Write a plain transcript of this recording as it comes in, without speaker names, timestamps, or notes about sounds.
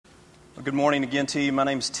Well, good morning again to you. My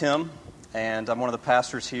name's Tim, and I'm one of the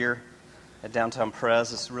pastors here at Downtown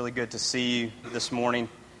Pres. It's really good to see you this morning.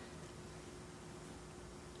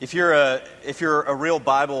 If you're a real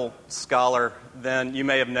Bible scholar, then you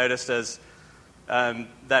may have noticed as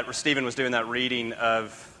that Stephen was doing that reading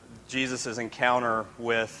of Jesus' encounter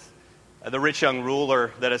with the rich young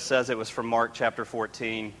ruler, that it says it was from Mark chapter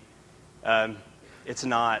 14. It's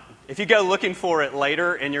not. If you go looking for it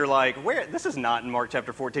later and you're like, where? This is not in Mark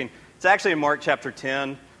chapter 14. It's actually in Mark chapter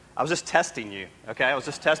 10. I was just testing you, okay? I was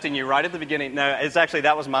just testing you right at the beginning. No, it's actually,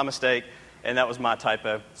 that was my mistake, and that was my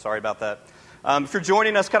typo. Sorry about that. If you're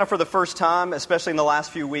joining us kind of for the first time, especially in the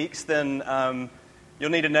last few weeks, then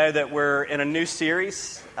you'll need to know that we're in a new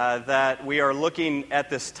series, that we are looking at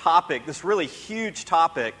this topic, this really huge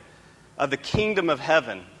topic of the kingdom of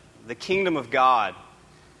heaven, the kingdom of God.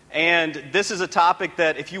 And this is a topic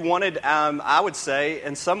that if you wanted, I would say,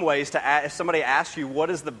 in some ways, if somebody asked you, what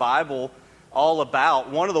is the Bible all about?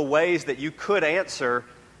 One of the ways that you could answer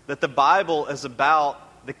that the Bible is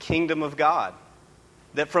about the kingdom of God.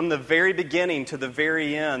 That from the very beginning to the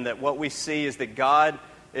very end, that what we see is that God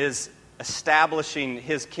is establishing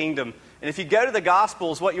His kingdom. And if you go to the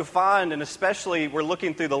Gospels, what you'll find, and especially we're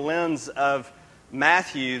looking through the lens of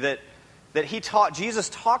Matthew, that Jesus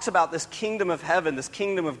talks about this kingdom of heaven, this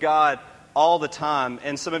kingdom of God, all the time.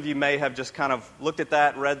 And some of you may have just kind of looked at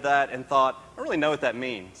that, read that, and thought, I don't really know what that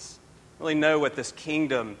means. I don't really know what this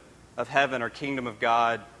kingdom of heaven or kingdom of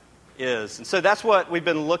God is. And so that's what we've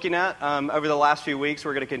been looking at over the last few weeks.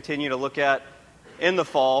 We're going to continue to look at in the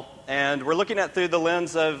fall. And we're looking at through the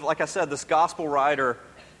lens of, like I said, this gospel writer,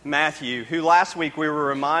 Matthew, who last week we were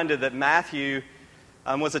reminded that Matthew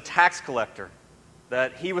was a tax collector.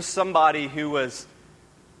 That he was somebody who was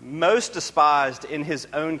most despised in his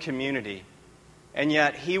own community, and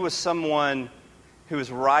yet he was someone who was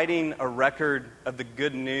writing a record of the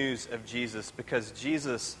good news of Jesus because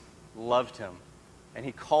Jesus loved him, and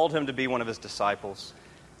he called him to be one of his disciples.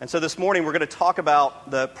 And so this morning we're going to talk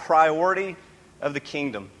about the priority of the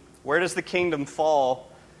kingdom. Where does the kingdom fall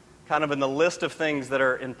kind of in the list of things that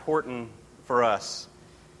are important for us?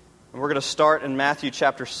 And we're going to start in Matthew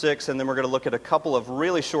chapter 6, and then we're going to look at a couple of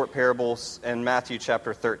really short parables in Matthew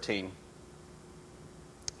chapter 13.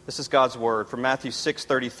 This is God's word from Matthew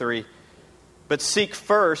 6:33. But seek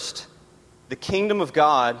first the kingdom of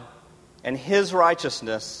God and His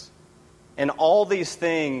righteousness, and all these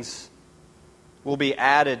things will be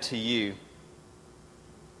added to you.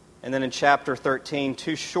 And then in chapter 13,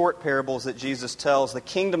 two short parables that Jesus tells. The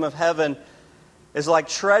kingdom of heaven is like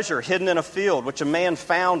treasure hidden in a field, which a man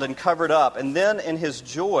found and covered up, and then in his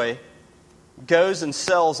joy goes and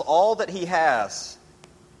sells all that he has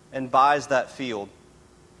and buys that field.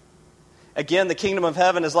 Again, the kingdom of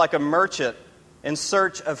heaven is like a merchant in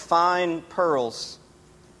search of fine pearls,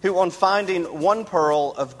 who on finding one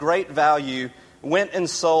pearl of great value went and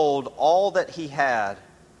sold all that he had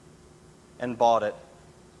and bought it.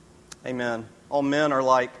 Amen. All men are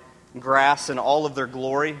like grass, and all of their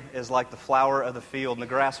glory is like the flower of the field. And the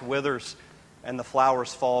grass withers and the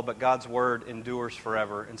flowers fall, but God's word endures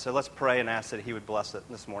forever. And so let's pray and ask that He would bless it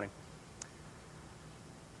this morning.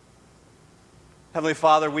 Heavenly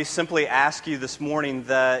Father, we simply ask You this morning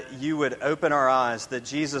that You would open our eyes, that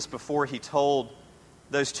Jesus, before He told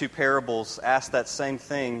those two parables, asked that same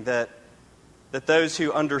thing, that those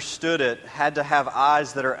who understood it had to have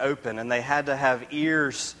eyes that are open, and they had to have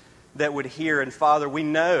ears that would hear. And Father, we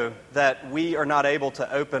know that we are not able to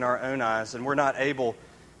open our own eyes, and we're not able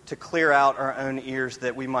to clear out our own ears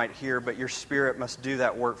that we might hear, but Your Spirit must do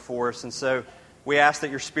that work for us. And so we ask that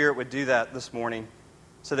Your Spirit would do that this morning,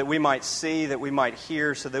 so that we might see, that we might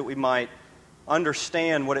hear, so that we might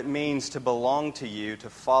understand what it means to belong to You, to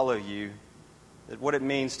follow You, that what it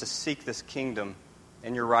means to seek this kingdom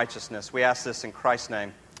and Your righteousness. We ask this in Christ's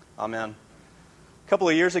name. Amen. A couple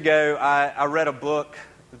of years ago, I read a book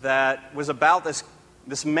that was about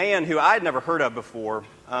this man who I had never heard of before.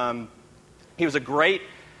 He was a great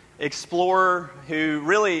explorer who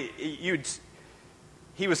really,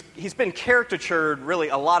 he's been caricatured really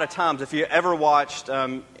a lot of times. If you ever watched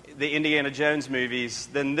the Indiana Jones movies,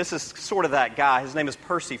 then this is sort of that guy. His name is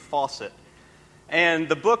Percy Fawcett. And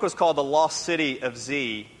the book was called The Lost City of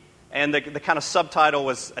Z, and the kind of subtitle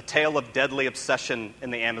was A Tale of Deadly Obsession in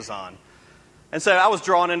the Amazon. And so I was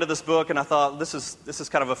drawn into this book, and I thought, this is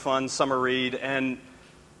kind of a fun summer read. And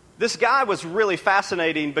this guy was really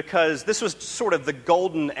fascinating because this was sort of the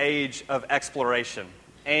golden age of exploration.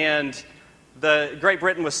 And Great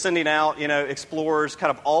Britain was sending out, explorers kind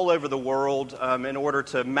of all over the world in order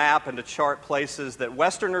to map and to chart places that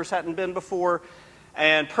Westerners hadn't been before,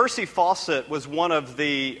 And Percy Fawcett was one of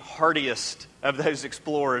the hardiest of those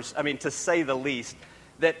explorers, I mean, to say the least,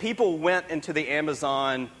 that people went into the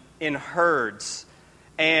Amazon in herds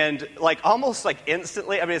and almost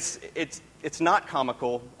instantly. I mean, it's not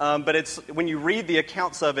comical, but it's when you read the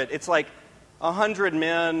accounts of it, it's like 100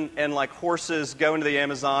 men and horses go into the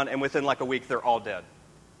Amazon, and within a week they're all dead.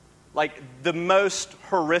 Like the most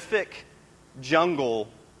horrific jungle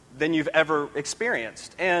than you've ever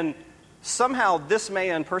experienced. And somehow this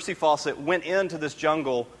man, Percy Fawcett, went into this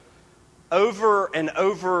jungle over and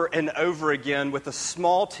over and over again with a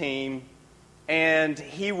small team, and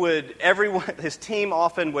his team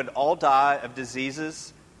often would all die of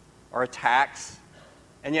diseases or attacks,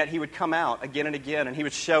 and yet he would come out again and again, and he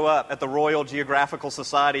would show up at the Royal Geographical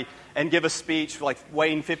Society and give a speech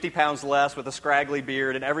weighing 50 pounds less with a scraggly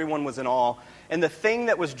beard, and everyone was in awe. And the thing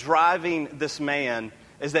that was driving this man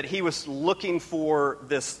is that he was looking for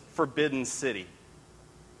this forbidden city.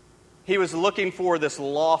 He was looking for this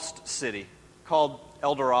lost city called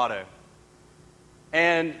El Dorado.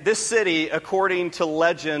 And this city, according to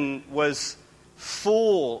legend, was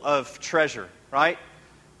full of treasure, right?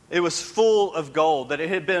 It was full of gold, that it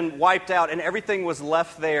had been wiped out and everything was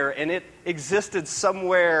left there, and it existed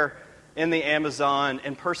somewhere in the Amazon,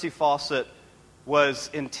 and Percy Fawcett was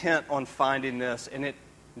intent on finding this, and it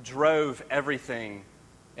drove everything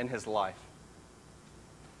in his life.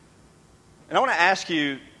 And I want to ask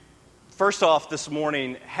you, first off this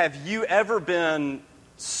morning, have you ever been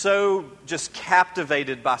so just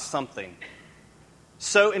captivated by something,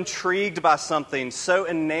 so intrigued by something, so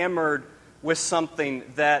enamored with something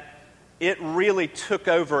that it really took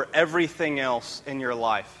over everything else in your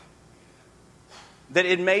life? That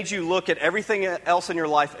it made you look at everything else in your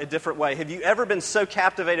life a different way? Have you ever been so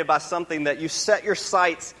captivated by something that you set your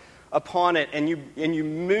sights upon it and you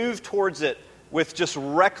move towards it with just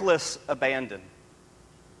reckless abandon?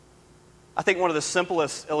 I think one of the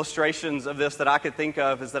simplest illustrations of this that I could think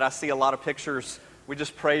of is that I see a lot of pictures. We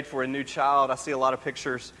just prayed for a new child. I see a lot of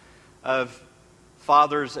pictures of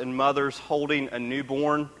fathers and mothers holding a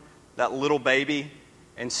newborn, that little baby,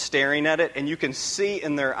 and staring at it. And you can see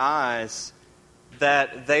in their eyes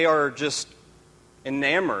that they are just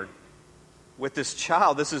enamored with this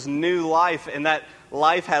child. This is new life, and that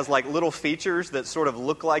life has little features that sort of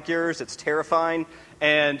look like yours. It's terrifying,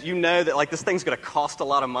 and you know that this thing's going to cost a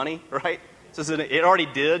lot of money, right? So it already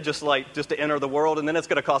did, just to enter the world, and then it's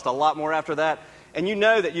going to cost a lot more after that. And you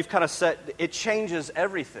know that you've kind of it changes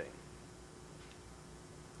everything.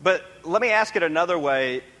 But let me ask it another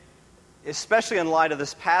way, especially in light of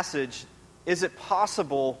this passage. Is it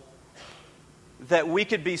possible that we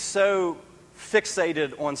could be so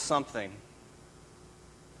fixated on something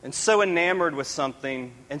and so enamored with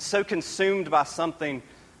something and so consumed by something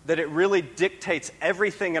that it really dictates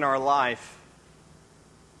everything in our life,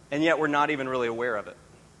 and yet we're not even really aware of it?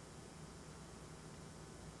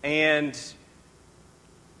 And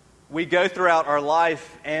we go throughout our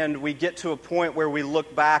life and we get to a point where we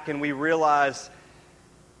look back and we realize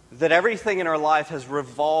that everything in our life has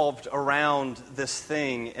revolved around this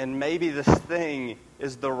thing, and maybe this thing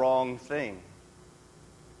is the wrong thing.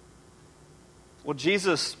 Well,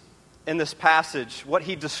 Jesus, in this passage, what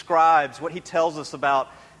he describes, what he tells us about,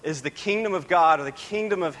 is the kingdom of God, or the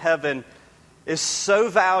kingdom of heaven, is so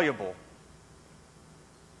valuable,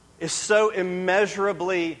 is so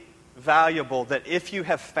immeasurably valuable, that if you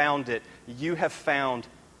have found it, you have found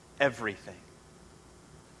everything.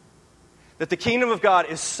 That the kingdom of God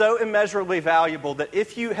is so immeasurably valuable that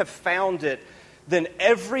if you have found it, then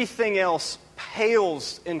everything else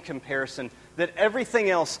pales in comparison, that everything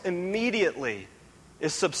else immediately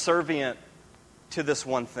is subservient to this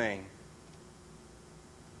one thing.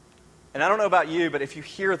 And I don't know about you, but if you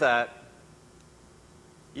hear that,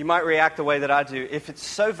 you might react the way that I do. If it's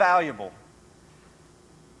so valuable,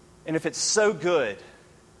 and if it's so good,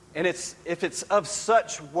 and if it's of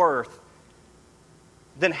such worth,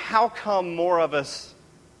 then how come more of us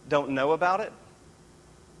don't know about it?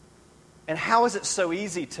 And how is it so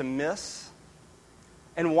easy to miss?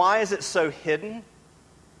 And why is it so hidden?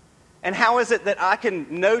 And how is it that I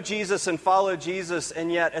can know Jesus and follow Jesus,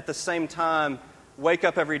 and yet at the same time wake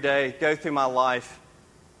up every day, go through my life,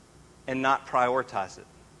 and not prioritize it?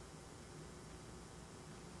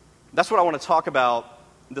 That's what I want to talk about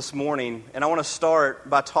this morning. And I want to start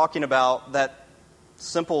by talking about that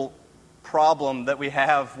simple problem that we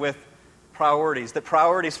have with priorities. That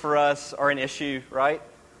priorities for us are an issue, right?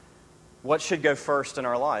 What should go first in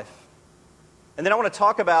our life? And then I want to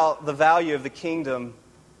talk about the value of the kingdom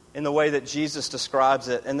in the way that Jesus describes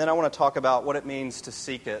it. And then I want to talk about what it means to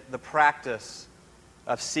seek it, the practice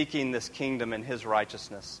of seeking this kingdom and his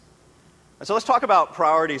righteousness. And so let's talk about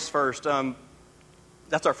priorities first.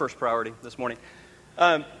 That's our first priority this morning.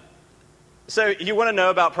 So you want to know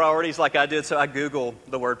about priorities like I did, so I Googled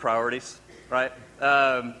the word priorities, right?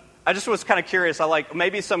 I just was kind of curious. I like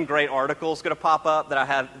maybe some great article's going to pop up that I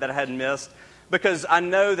hadn't missed, because I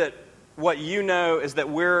know that what you know is that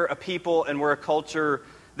we're a people and we're a culture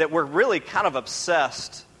that we're really kind of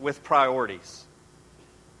obsessed with priorities.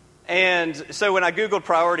 And so when I Googled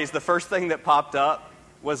priorities, the first thing that popped up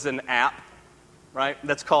was an app, right,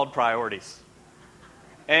 that's called Priorities.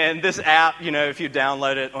 And this app, if you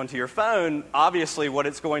download it onto your phone, obviously what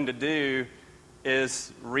it's going to do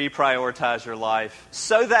is reprioritize your life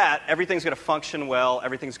so that everything's going to function well,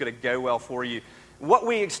 everything's going to go well for you. What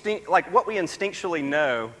we instinctually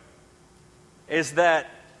know is that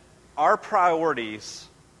our priorities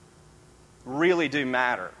really do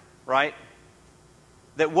matter, right?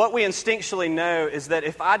 That what we instinctually know is that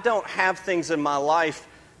if I don't have things in my life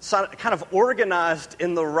kind of organized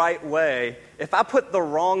in the right way, if I put the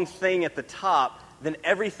wrong thing at the top, then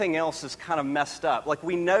everything else is kind of messed up. Like,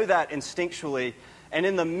 we know that instinctually, and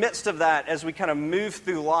in the midst of that, as we kind of move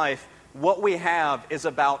through life, what we have is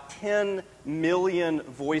about 10 million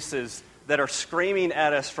voices that are screaming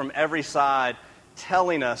at us from every side,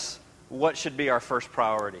 telling us what should be our first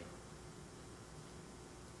priority.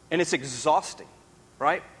 And it's exhausting,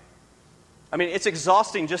 right? I mean, it's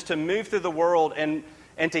exhausting just to move through the world and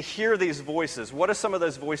to hear these voices. What do some of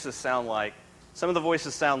those voices sound like? Some of the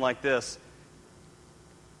voices sound like this.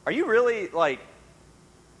 Are you really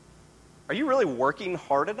working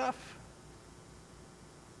hard enough?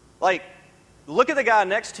 Like, look at the guy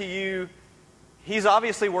next to you. He's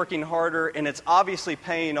obviously working harder, and it's obviously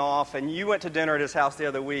paying off. And you went to dinner at his house the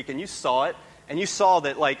other week, and you saw it, and you saw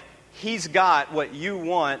that, he's got what you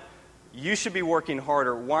want. You should be working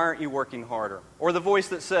harder. Why aren't you working harder? Or the voice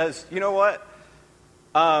that says, you know what?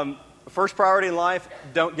 First priority in life,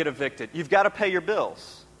 don't get evicted. You've got to pay your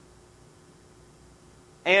bills.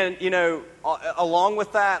 And, along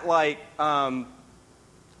with that,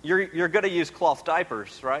 you're going to use cloth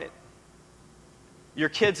diapers, right? Your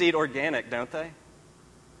kids eat organic, don't they?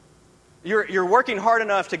 You're working hard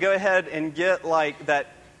enough to go ahead and get, that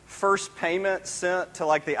first payment sent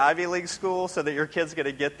to, the Ivy League school so that your kid's going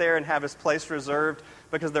to get there and have his place reserved,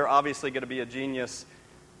 because they're obviously going to be a genius,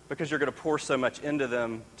 because you're going to pour so much into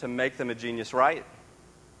them to make them a genius, right?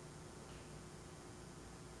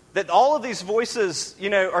 That all of these voices,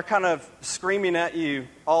 are kind of screaming at you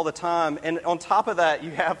all the time. And on top of that,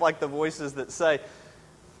 you have, the voices that say,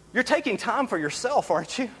 you're taking time for yourself,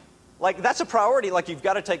 aren't you? That's a priority. You've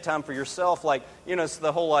got to take time for yourself. It's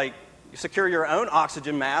the whole, you secure your own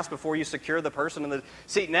oxygen mask before you secure the person in the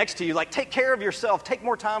seat next to you. Take care of yourself. Take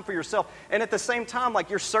more time for yourself. And at the same time,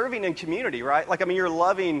 you're serving in community, right? You're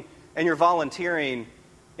loving and you're volunteering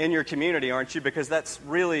in your community, aren't you? Because that's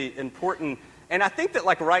really important. And I think that,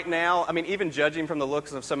 right now, even judging from the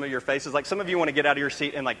looks of some of your faces, some of you want to get out of your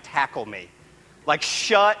seat and, tackle me.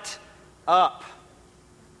 Shut up.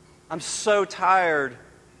 I'm so tired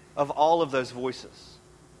of all of those voices.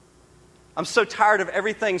 I'm so tired of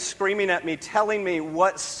everything screaming at me, telling me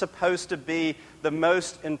what's supposed to be the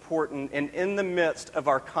most important. And in the midst of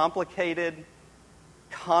our complicated,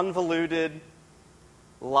 convoluted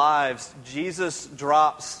lives, Jesus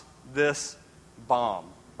drops this bomb,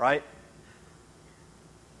 right?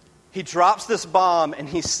 He drops this bomb and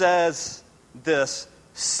he says this: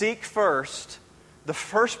 seek first, the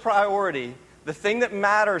first priority, the thing that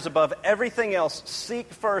matters above everything else,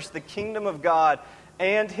 seek first the kingdom of God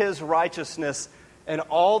and his righteousness, and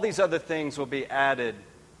all these other things will be added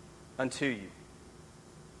unto you.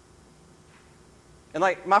 And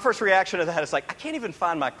my first reaction to that is I can't even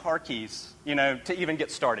find my car keys, to even get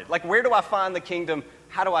started. Where do I find the kingdom?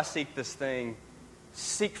 How do I seek this thing?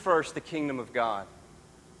 Seek first the kingdom of God.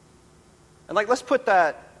 And let's put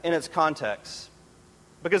that in its context,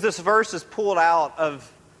 because this verse is pulled out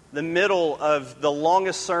of the middle of the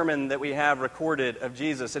longest sermon that we have recorded of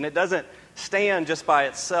Jesus. And it doesn't stand just by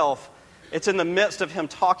itself. It's in the midst of him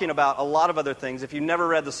talking about a lot of other things. If you've never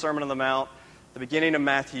read the Sermon on the Mount, the beginning of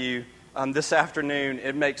Matthew, this afternoon,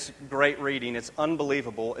 it makes great reading. It's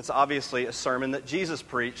unbelievable. It's obviously a sermon that Jesus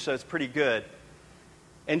preached, so it's pretty good.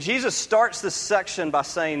 And Jesus starts this section by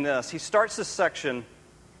saying this. He starts this section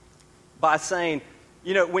by saying,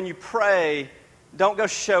 when you pray, don't go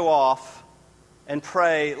show off and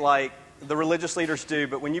pray like the religious leaders do,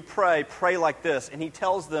 but when you pray, pray like this. And he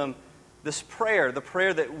tells them this prayer, the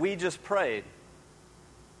prayer that we just prayed.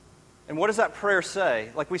 And what does that prayer say?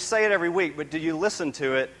 We say it every week, but do you listen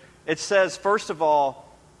to it? It says, first of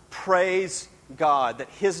all, praise God, that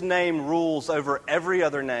his name rules over every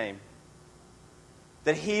other name.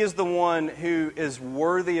 that he is the one who is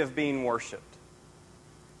worthy of being worshiped.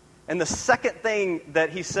 And the second thing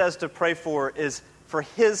that he says to pray for is for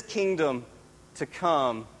his kingdom to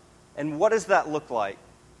come. And what does that look like?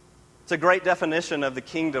 It's a great definition of the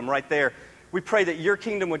kingdom right there. We pray that your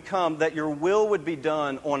kingdom would come, that your will would be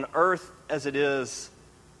done on earth as it is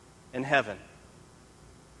in heaven.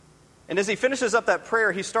 And as he finishes up that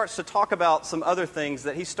prayer, he starts to talk about some other things,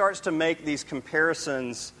 that he starts to make these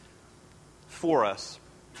comparisons for us.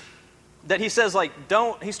 That he says,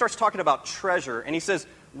 he starts talking about treasure, and he says,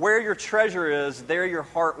 where your treasure is, there your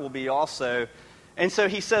heart will be also. And so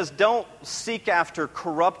he says, don't seek after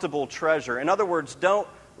corruptible treasure. In other words, don't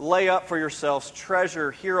lay up for yourselves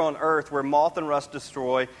treasure here on earth where moth and rust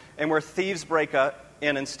destroy and where thieves break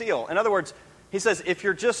in and steal. In other words, he says, if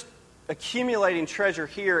you're just accumulating treasure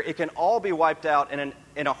here, it can all be wiped out in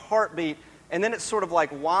a heartbeat. And then it's sort of like,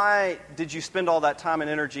 why did you spend all that time and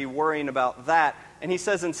energy worrying about that? And he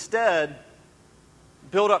says, instead,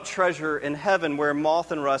 build up treasure in heaven where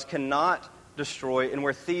moth and rust cannot destroy and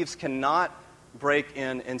where thieves cannot break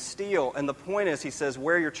in and steal. And the point is, he says,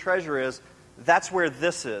 where your treasure is, that's where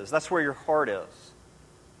this is. That's where your heart is.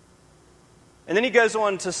 And then he goes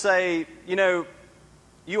on to say,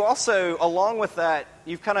 you also, along with that,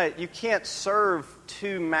 you can't serve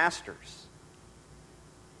two masters.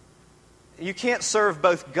 You can't serve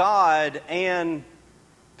both God and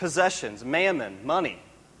possessions, mammon, money.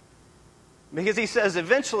 Because he says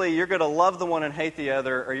eventually you're going to love the one and hate the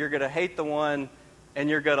other, or you're going to hate the one and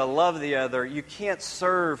you're going to love the other. You can't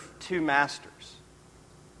serve two masters.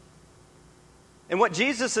 And what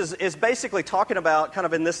Jesus is basically talking about, kind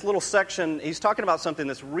of in this little section, he's talking about something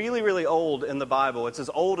that's really, really old in the Bible. It's as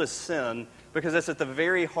old as sin, because it's at the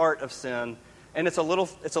very heart of sin, and it's a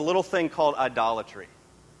little thing called idolatry.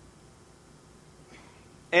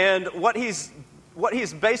 And what he's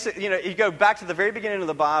basically, you go back to the very beginning of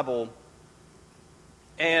the Bible,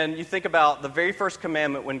 and you think about the very first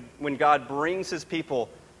commandment when God brings his people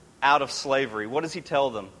out of slavery. What does he tell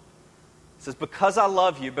them? He says, because I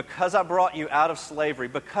love you, because I brought you out of slavery,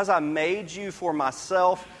 because I made you for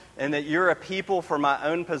myself, and that you're a people for my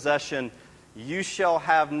own possession, you shall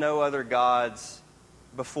have no other gods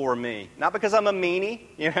before me. Not because I'm a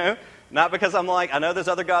meanie, not because I'm like, I know those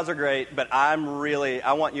other gods are great, but I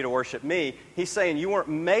want you to worship me. He's saying you weren't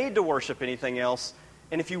made to worship anything else.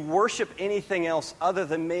 And if you worship anything else other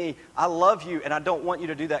than me, I love you and I don't want you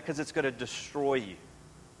to do that because it's going to destroy you.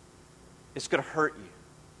 It's going to hurt you.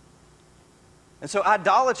 And so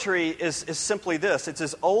idolatry is simply this. It's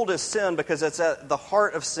as old as sin because it's at the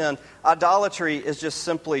heart of sin. Idolatry is just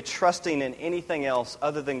simply trusting in anything else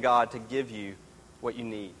other than God to give you what you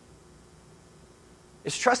need.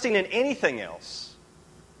 It's trusting in anything else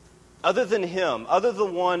other than him, other than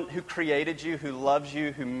the one who created you, who loves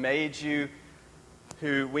you, who made you,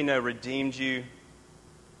 who we know redeemed you,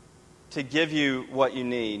 to give you what you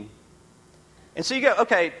need. And so you go,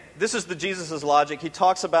 okay, this is the Jesus' logic. He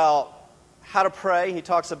talks about how to pray. He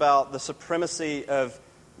talks about the supremacy of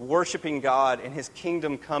worshiping God and his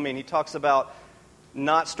kingdom coming. He talks about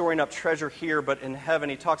not storing up treasure here but in heaven.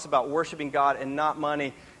 He talks about worshiping God and not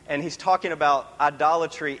money. And he's talking about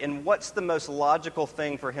idolatry. And what's the most logical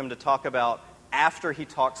thing for him to talk about after he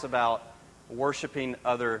talks about worshiping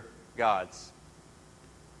other gods?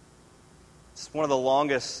 It's one of the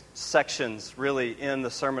longest sections, really, in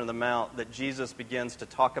the Sermon on the Mount that Jesus begins to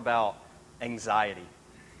talk about anxiety.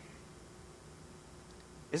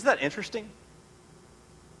 Isn't that interesting?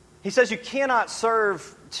 He says you cannot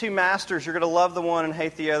serve two masters. You're going to love the one and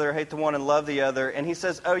hate the other, hate the one and love the other. And he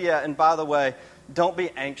says, oh yeah, and by the way, don't be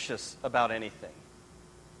anxious about anything.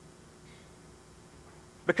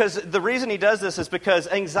 Because the reason he does this is because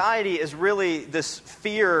anxiety is really this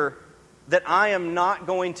fear that I am not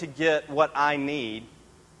going to get what I need.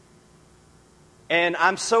 And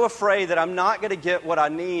I'm so afraid that I'm not going to get what I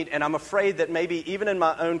need, and I'm afraid that maybe even in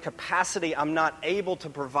my own capacity, I'm not able to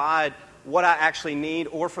provide what I actually need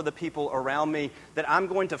or for the people around me, that I'm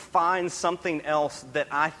going to find something else that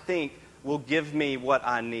I think will give me what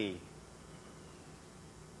I need.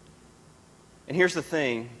 And here's the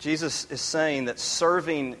thing. Jesus is saying that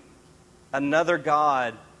serving another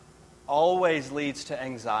God always leads to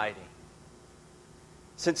anxiety,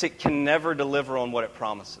 since it can never deliver on what it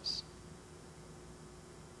promises.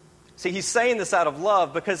 See, he's saying this out of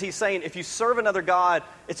love because he's saying if you serve another God,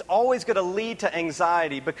 it's always going to lead to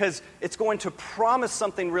anxiety because it's going to promise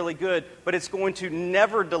something really good, but it's going to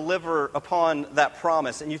never deliver upon that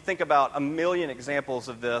promise. And you think about a million examples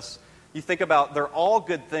of this. You think about, they're all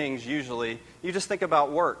good things usually. You just think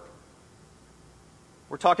about work.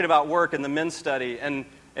 We're talking about work in the men's study, and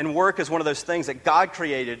And work is one of those things that God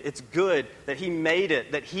created. It's good, that He made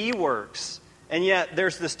it, that He works. And yet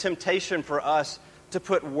there's this temptation for us to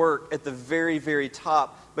put work at the very, very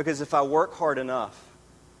top, because if I work hard enough,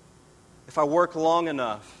 if I work long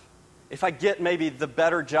enough, if I get maybe the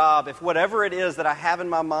better job, if whatever it is that I have in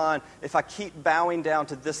my mind, if I keep bowing down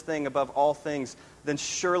to this thing above all things, then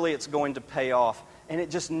surely it's going to pay off. And it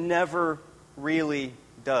just never really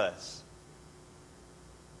does.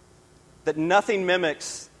 That nothing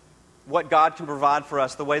mimics what God can provide for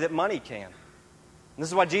us the way that money can. And this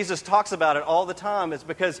is why Jesus talks about it all the time. It's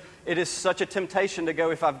because it is such a temptation to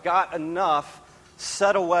go, if I've got enough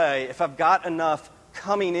set away, if I've got enough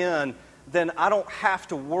coming in, then I don't have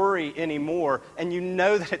to worry anymore. And you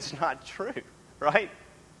know that it's not true, right?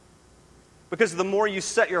 Because the more you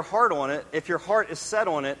set your heart on it, if your heart is set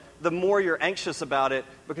on it, the more you're anxious about it,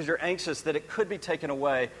 because you're anxious that it could be taken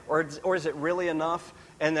away. Or is it really enough?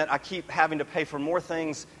 And that I keep having to pay for more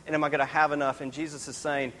things, and am I going to have enough? And Jesus is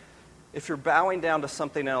saying, if you're bowing down to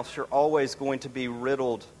something else, you're always going to be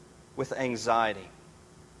riddled with anxiety.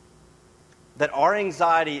 That our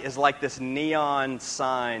anxiety is like this neon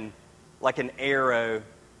sign, like an arrow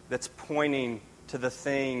that's pointing to the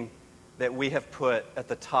thing that we have put at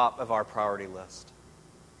the top of our priority list.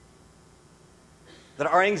 That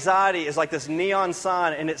our anxiety is like this neon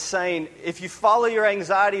sign, and it's saying, if you follow your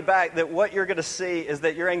anxiety back, that what you're going to see is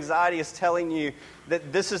that your anxiety is telling you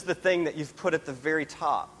that this is the thing that you've put at the very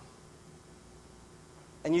top.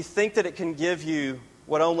 And you think that it can give you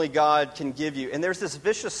what only God can give you. And there's this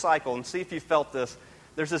vicious cycle, and see if you felt this.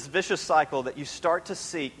 There's this vicious cycle that you start to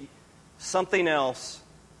seek something else.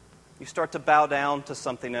 You start to bow down to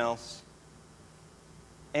something else.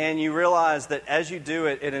 And you realize that as you do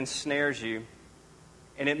it, it ensnares you.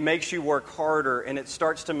 And it makes you work harder, and it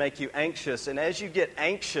starts to make you anxious. And as you get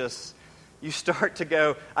anxious, you start to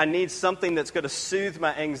go, I need something that's going to soothe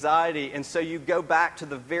my anxiety. And so you go back to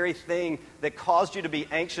the very thing that caused you to be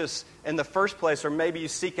anxious in the first place, or maybe you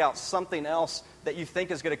seek out something else that you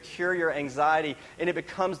think is going to cure your anxiety, and it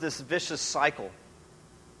becomes this vicious cycle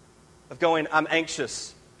of going, I'm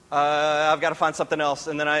anxious. I've got to find something else,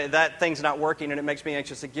 and then that thing's not working, and it makes me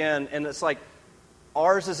anxious again. And it's like,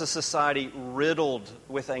 ours is a society riddled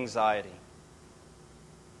with anxiety.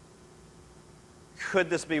 Could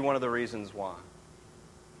this be one of the reasons why?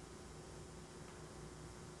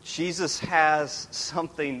 Jesus has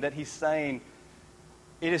something that He's saying,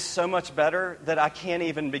 it is so much better that I can't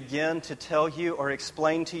even begin to tell you or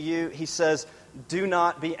explain to you. He says, do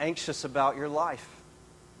not be anxious about your life.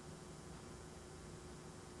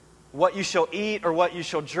 What you shall eat, or what you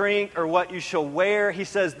shall drink, or what you shall wear. He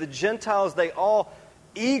says the Gentiles, they all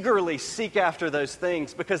eagerly seek after those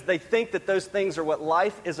things because they think that those things are what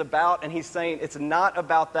life is about. And He's saying it's not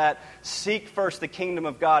about that. Seek first the kingdom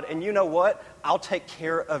of God. And you know what? I'll take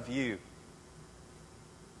care of you.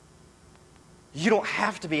 You don't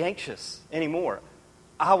have to be anxious anymore.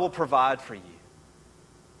 I will provide for you.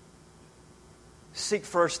 Seek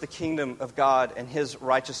first the kingdom of God and His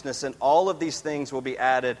righteousness, and all of these things will be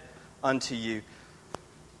added unto you.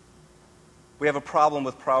 We have a problem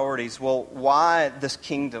with priorities. Well, why this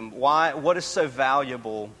kingdom? What is so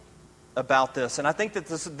valuable about this? And I think that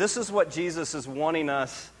this is what Jesus is wanting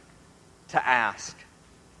us to ask.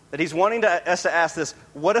 That He's wanting us to ask this: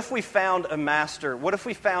 what if we found a master? What if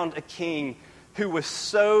we found a king who was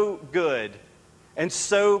so good and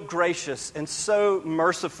so gracious and so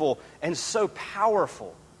merciful and so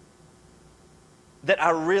powerful that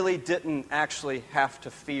I really didn't actually have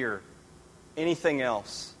to fear anything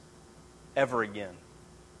else ever again?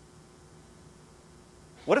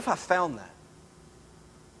 What if I found that?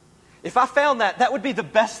 If I found that, that would be the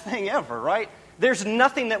best thing ever, right? There's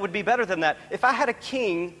nothing that would be better than that. If I had a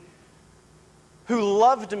king who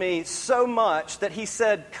loved me so much that he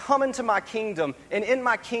said, come into my kingdom, and in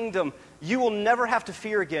my kingdom, you will never have to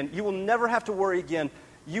fear again. You will never have to worry again.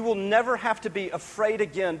 You will never have to be afraid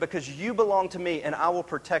again because you belong to me, and I will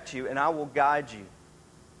protect you, and I will guide you.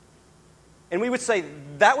 And we would say,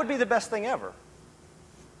 that would be the best thing ever.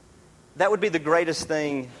 That would be the greatest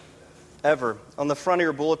thing ever. On the front of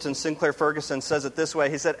your bulletin, Sinclair Ferguson says it this way.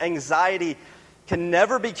 He said, anxiety can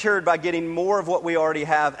never be cured by getting more of what we already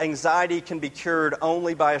have. Anxiety can be cured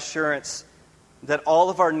only by assurance that all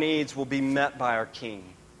of our needs will be met by our King.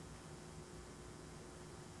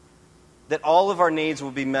 That all of our needs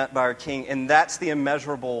will be met by our King. And that's the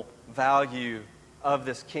immeasurable value of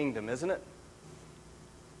this kingdom, isn't it?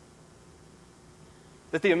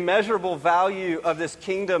 That the immeasurable value of this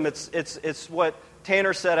kingdom, it's what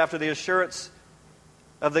Tanner said after the assurance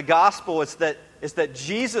of the gospel. It's that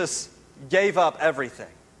Jesus gave up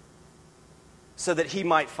everything so that He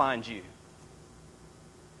might find you.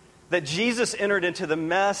 That Jesus entered into the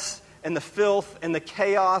mess and the filth and the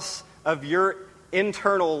chaos of your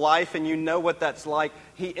internal life, and you know what that's like.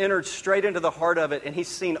 He entered straight into the heart of it, and he's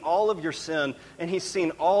seen all of your sin, and he's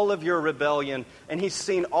seen all of your rebellion, and he's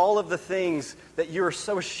seen all of the things that you're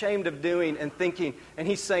so ashamed of doing and thinking, and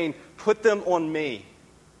he's saying, put them on me.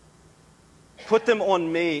 Put them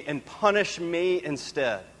on me and punish me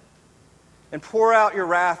instead. And pour out your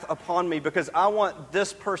wrath upon me, because I want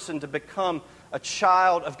this person to become a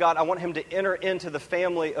child of God. I want him to enter into the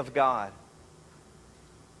family of God.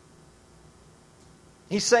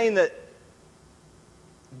 He's saying that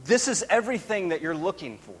this is everything that you're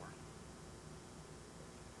looking for.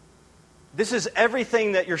 This is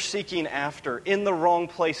everything that you're seeking after in the wrong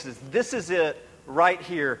places. This is it right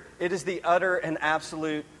here. It is the utter and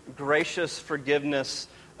absolute gracious forgiveness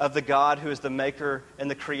of the God who is the maker and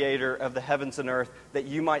the creator of the heavens and earth, that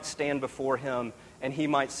you might stand before him and he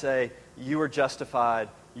might say, you are justified,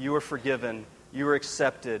 you are forgiven, you are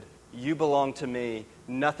accepted, you belong to me.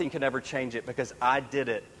 Nothing can ever change it because I did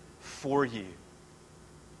it for you.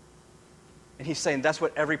 And he's saying that's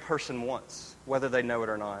what every person wants, whether they know it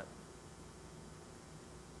or not.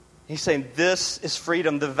 He's saying this is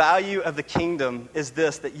freedom. The value of the kingdom is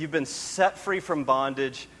this, that you've been set free from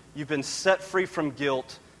bondage, you've been set free from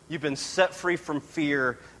guilt, you've been set free from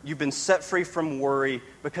fear, you've been set free from worry,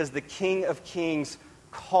 because the King of Kings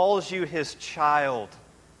calls you his child.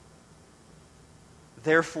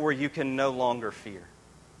 Therefore, you can no longer fear.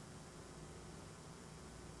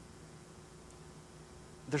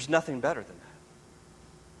 There's nothing better than that.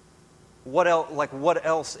 What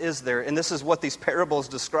else is there? And this is what these parables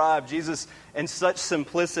describe. Jesus, in such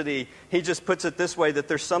simplicity, he just puts it this way, that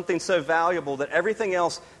there's something so valuable that everything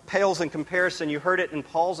else pales in comparison. You heard it in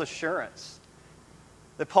Paul's assurance.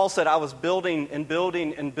 That Paul said, I was building and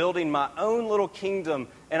building and building my own little kingdom,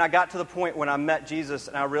 and I got to the point when I met Jesus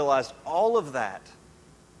and I realized all of that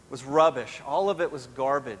was rubbish. All of it was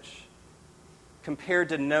garbage compared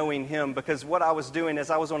to knowing him, because what I was doing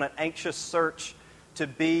is I was on an anxious search to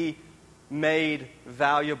be made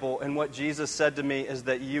valuable. And what Jesus said to me is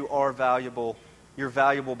that you are valuable. You're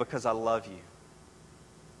valuable because I love you.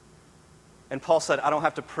 And Paul said, I don't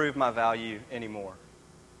have to prove my value anymore.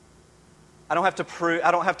 I don't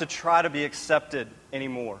have to try to be accepted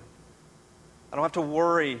anymore. I don't have to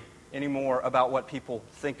worry anymore about what people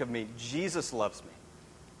think of me. Jesus loves me.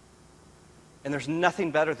 And there's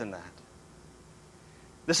nothing better than that.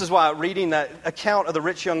 This is why reading that account of the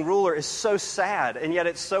rich young ruler is so sad, and yet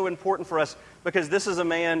it's so important for us, because this is a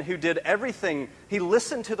man who did everything. He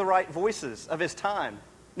listened to the right voices of his time.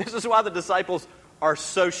 This is why the disciples are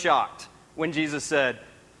so shocked when Jesus said,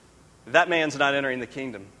 that man's not entering the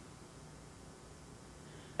kingdom.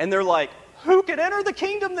 And they're like, who could enter the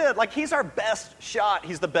kingdom then? Like, he's our best shot.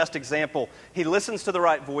 He's the best example. He listens to the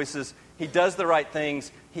right voices. He does the right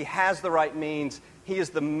things. He has the right means. He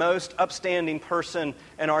is the most upstanding person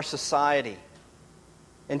in our society.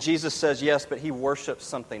 And Jesus says, yes, but he worships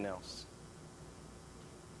something else.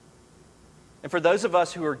 And for those of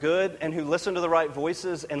us who are good and who listen to the right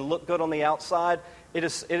voices and look good on the outside,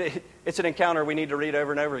 it's an encounter we need to read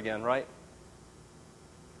over and over again, right?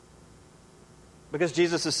 Because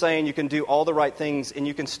Jesus is saying you can do all the right things and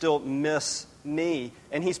you can still miss me.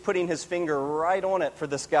 And he's putting his finger right on it for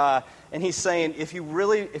this guy. And he's saying, if you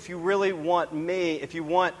really want me, if you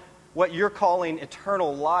want what you're calling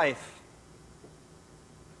eternal life,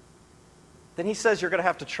 then he says you're going to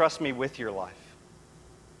have to trust me with your life.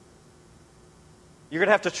 You're going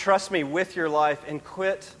to have to trust me with your life and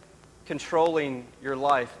quit controlling your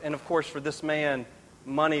life. And of course, for this man,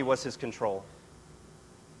 money was his control.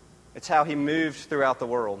 It's how he moved throughout the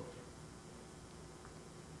world.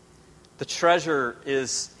 The treasure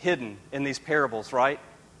is hidden in these parables, right?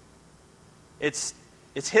 It's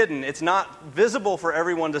hidden. It's not visible for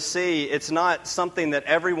everyone to see. It's not something that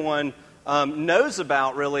everyone knows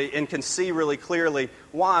about really and can see really clearly.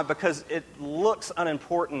 Why? Because it looks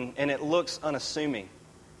unimportant and it looks unassuming.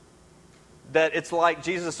 That it's like,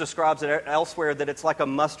 Jesus describes it elsewhere, that it's like a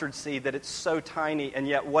mustard seed, that it's so tiny, and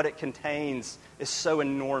yet what it contains is so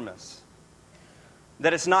enormous.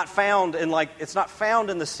 That it's not found in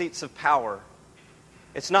the seats of power.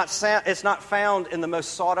 It's not found in the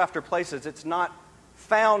most sought after places. It's not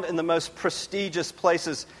found in the most prestigious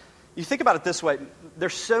places. You think about it this way,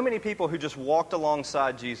 there's so many people who just walked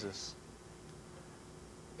alongside Jesus.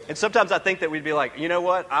 And sometimes I think that we'd be like, you know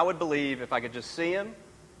what, I would believe if I could just see him,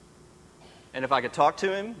 and if I could talk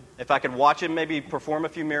to him, if I could watch him maybe perform a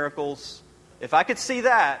few miracles, if I could see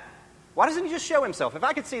that, why doesn't he just show himself? If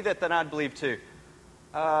I could see that, then I'd believe too.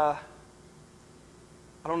 I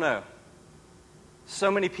don't know.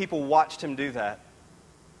 So many people watched him do that.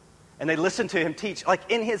 And they listened to him teach, like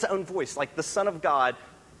in his own voice, like the Son of God.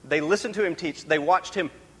 They listened to him teach. They watched him,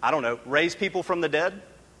 raise people from the dead.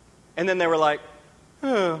 And then they were like,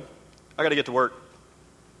 I got to get to work.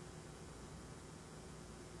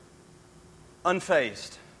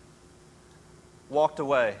 Unfazed. Walked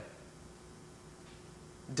away.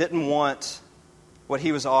 Didn't want what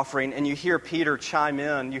he was offering. And you hear Peter chime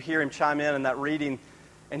in. You hear him chime in that reading.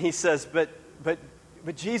 And he says, but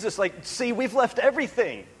Jesus, see, we've left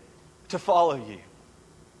everything to follow you.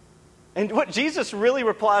 And what Jesus really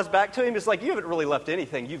replies back to him is you haven't really left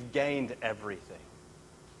anything. You've gained everything.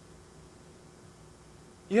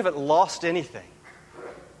 You haven't lost anything.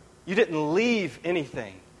 You didn't leave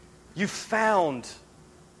anything. You found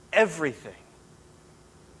everything.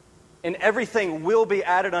 And everything will be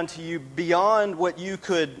added unto you beyond what you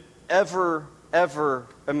could ever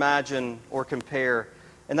imagine or compare.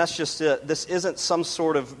 And that's just it. This isn't some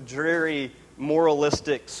sort of dreary,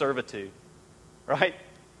 moralistic servitude, right?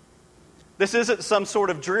 This isn't some sort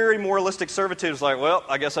of dreary, moralistic servitude. It's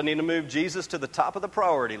I guess I need to move Jesus to the top of the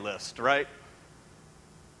priority list, right?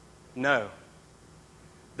 No.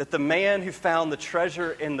 That the man who found the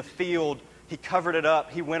treasure in the field, he covered it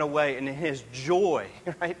up, he went away, and in his joy,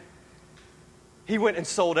 right? He went and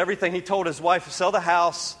sold everything. He told his wife, sell the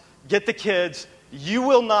house, get the kids. You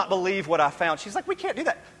will not believe what I found. She's like, we can't do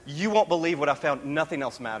that. You won't believe what I found. Nothing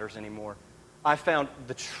else matters anymore. I found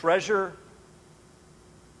the treasure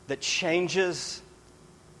that changes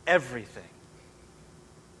everything.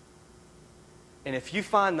 And if you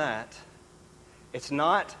find that, it's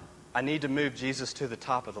not, I need to move Jesus to the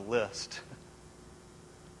top of the list.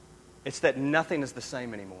 It's that nothing is the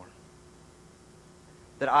same anymore.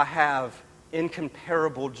 That I have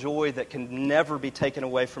incomparable joy that can never be taken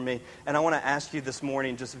away from me. And I want to ask you this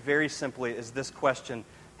morning, just very simply, is this question: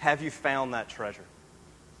 have you found that treasure?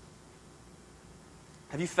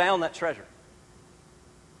 Have you found that treasure?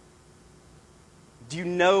 Do you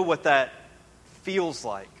know what that feels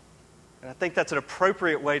like? And I think that's an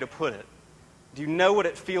appropriate way to put it. Do you know what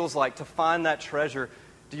it feels like to find that treasure?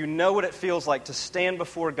 Do you know what it feels like to stand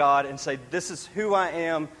before God and say, this is who I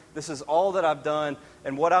am, this is all that I've done,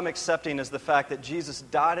 and what I'm accepting is the fact that Jesus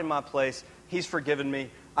died in my place, He's forgiven me,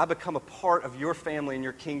 I become a part of your family and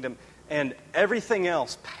your kingdom, and everything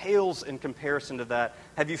else pales in comparison to that.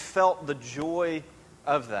 Have you felt the joy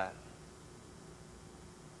of that?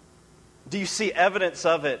 Do you see evidence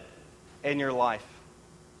of it in your life?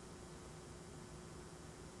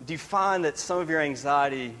 Do you find that some of your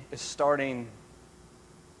anxiety is starting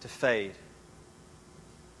to fade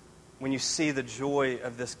when you see the joy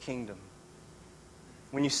of this kingdom?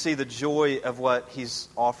 When you see the joy of what He's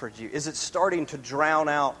offered you? Is it starting to drown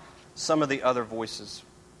out some of the other voices?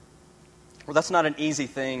 Well, that's not an easy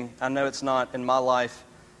thing. I know it's not in my life.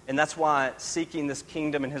 And that's why seeking this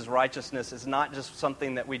kingdom and His righteousness is not just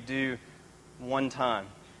something that we do one time.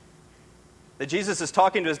 That Jesus is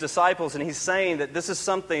talking to His disciples and He's saying that this is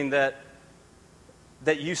something that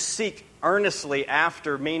you seek earnestly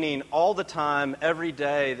after, meaning all the time, every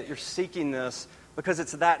day, that you're seeking this because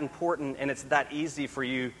it's that important and it's that easy for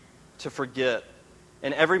you to forget.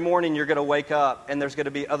 And every morning you're going to wake up and there's going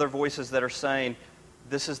to be other voices that are saying,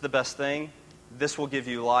 this is the best thing, this will give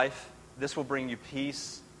you life, this will bring you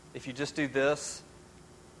peace, if you just do this.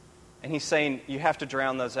 And He's saying you have to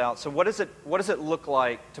drown those out. So what does it look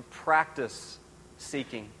like to practice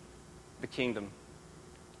seeking the kingdom?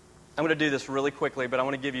 I'm going to do this really quickly, but I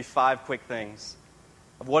want to give you 5 quick things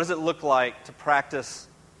of what does it look like to practice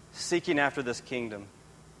seeking after this kingdom,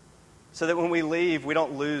 so that when we leave, we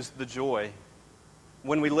don't lose the joy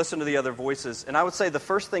when we listen to the other voices. And I would say the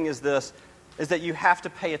first thing is this, is that you have to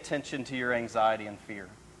pay attention to your anxiety and fear.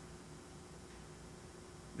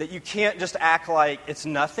 That you can't just act like it's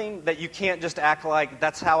nothing. That you can't just act like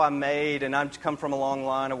that's how I'm made and I've come from a long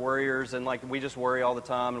line of worriers and we just worry all the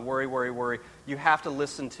time and worry. You have to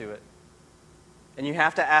listen to it. And you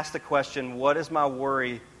have to ask the question, what is my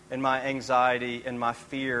worry and my anxiety and my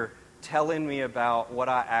fear telling me about what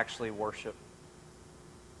I actually worship?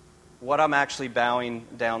 What I'm actually bowing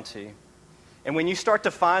down to? And when you start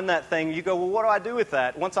to find that thing, you go, well, what do I do with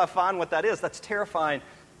that? Once I find what that is, that's terrifying.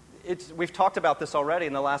 We've talked about this already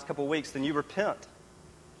in the last couple of weeks. Then you repent.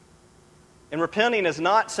 And repenting is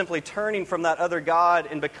not simply turning from that other God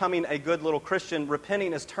and becoming a good little Christian.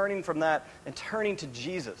 Repenting is turning from that and turning to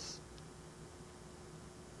Jesus.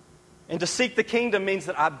 And to seek the kingdom means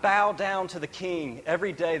that I bow down to the King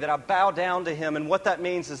every day, that I bow down to Him. And what that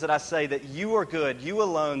means is that I say that you are good, you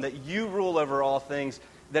alone, that you rule over all things,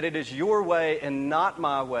 that it is your way and not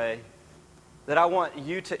my way. that I want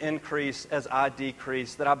you to increase as I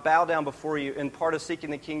decrease, that I bow down before you, and part of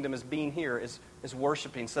seeking the kingdom is being here, is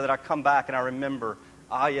worshiping, so that I come back and I remember,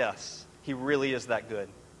 yes, he really is that good.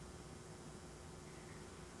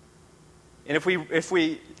 And if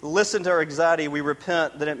we listen to our anxiety, we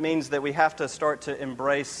repent, then it means that we have to start to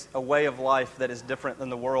embrace a way of life that is different than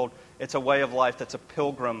the world. It's a way of life that's a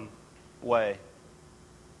pilgrim way.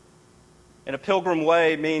 And a pilgrim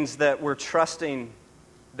way means that we're trusting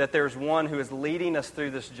that there's one who is leading us through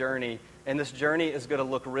this journey, and this journey is going to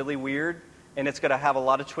look really weird, and it's going to have a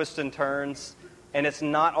lot of twists and turns, and it's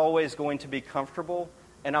not always going to be comfortable,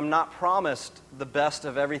 and I'm not promised the best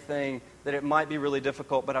of everything, that it might be really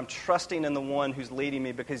difficult, but I'm trusting in the one who's leading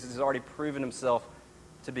me because he's already proven himself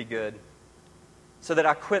to be good. So that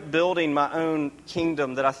I quit building my own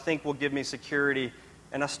kingdom that I think will give me security,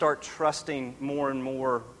 and I start trusting more and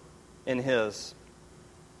more in his.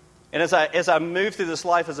 And as I move through this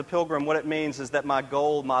life as a pilgrim, what it means is that my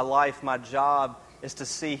goal, my life, my job is to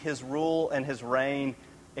see his rule and his reign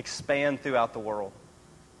expand throughout the world.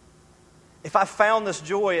 If I found this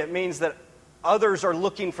joy, it means that others are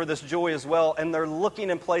looking for this joy as well, and they're looking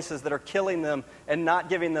in places that are killing them and not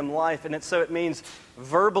giving them life. And so it means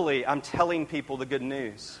verbally I'm telling people the good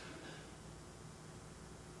news.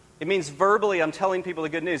 It means verbally I'm telling people the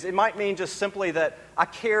good news. It might mean just simply that I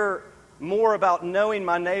care more about knowing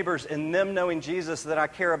my neighbors and them knowing Jesus than I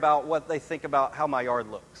care about what they think about how my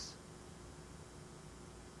yard looks.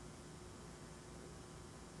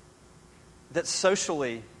 That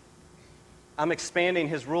socially, I'm expanding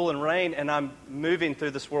his rule and reign, and I'm moving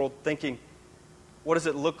through this world thinking, what does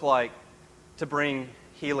it look like to bring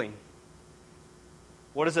healing?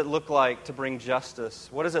 What does it look like to bring justice?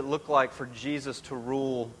 What does it look like for Jesus to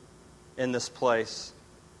rule in this place?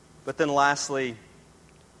 But then lastly,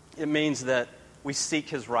 it means that we seek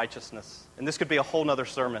his righteousness. And this could be a whole nother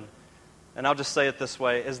sermon. And I'll just say it this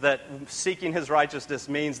way, is that seeking his righteousness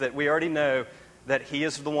means that we already know that he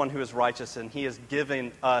is the one who is righteous, and he is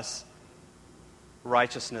giving us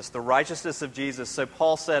righteousness, the righteousness of Jesus. So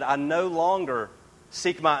Paul said, I no longer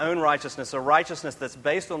seek my own righteousness, a righteousness that's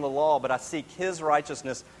based on the law, but I seek his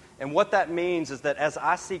righteousness. And what that means is that as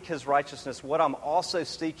I seek his righteousness, what I'm also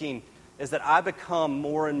seeking is that I become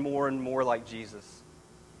more and more and more like Jesus.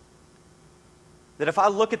 That if I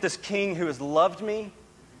look at this king who has loved me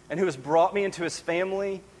and who has brought me into his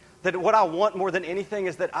family, that what I want more than anything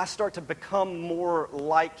is that I start to become more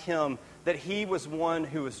like him, that he was one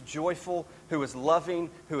who was joyful, who was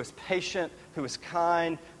loving, who was patient, who was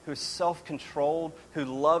kind, who was self-controlled, who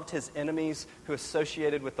loved his enemies, who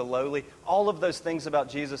associated with the lowly. All of those things about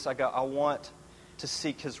Jesus, I want to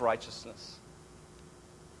seek his righteousness.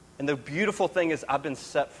 And the beautiful thing is I've been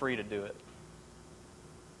set free to do it.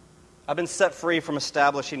 I've been set free from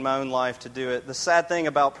establishing my own life to do it. The sad thing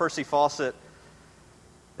about Percy Fawcett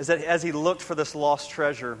is that as he looked for this lost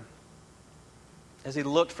treasure, as he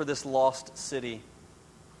looked for this lost city,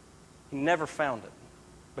 he never found it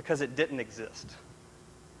because it didn't exist.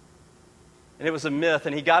 And it was a myth,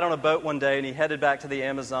 and he got on a boat one day and he headed back to the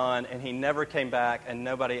Amazon, and he never came back, and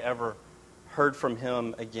nobody ever heard from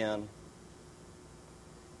him again.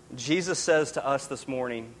 Jesus says to us this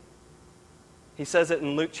morning, he says it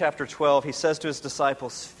in Luke chapter 12. He says to his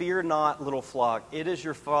disciples, "Fear not, little flock. It is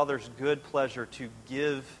your Father's good pleasure to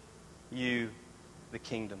give you the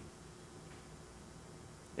kingdom."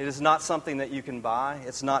 It is not something that you can buy.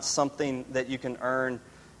 It's not something that you can earn.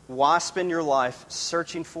 Why spend your life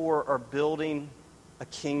searching for or building a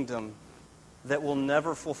kingdom that will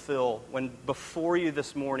never fulfill when before you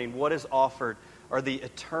this morning what is offered are the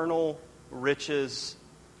eternal riches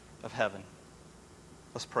of heaven?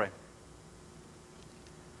 Let's pray.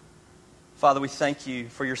 Father, we thank you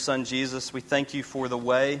for your Son, Jesus. We thank you for the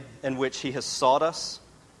way in which he has sought us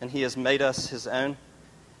and he has made us his own.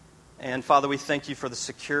 And Father, we thank you for the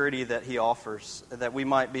security that he offers, that we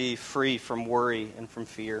might be free from worry and from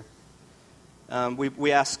fear.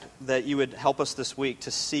 We ask that you would help us this week to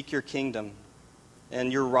seek your kingdom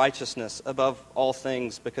and your righteousness above all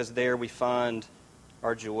things, because there we find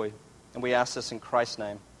our joy. And we ask this in Christ's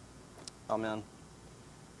name. Amen.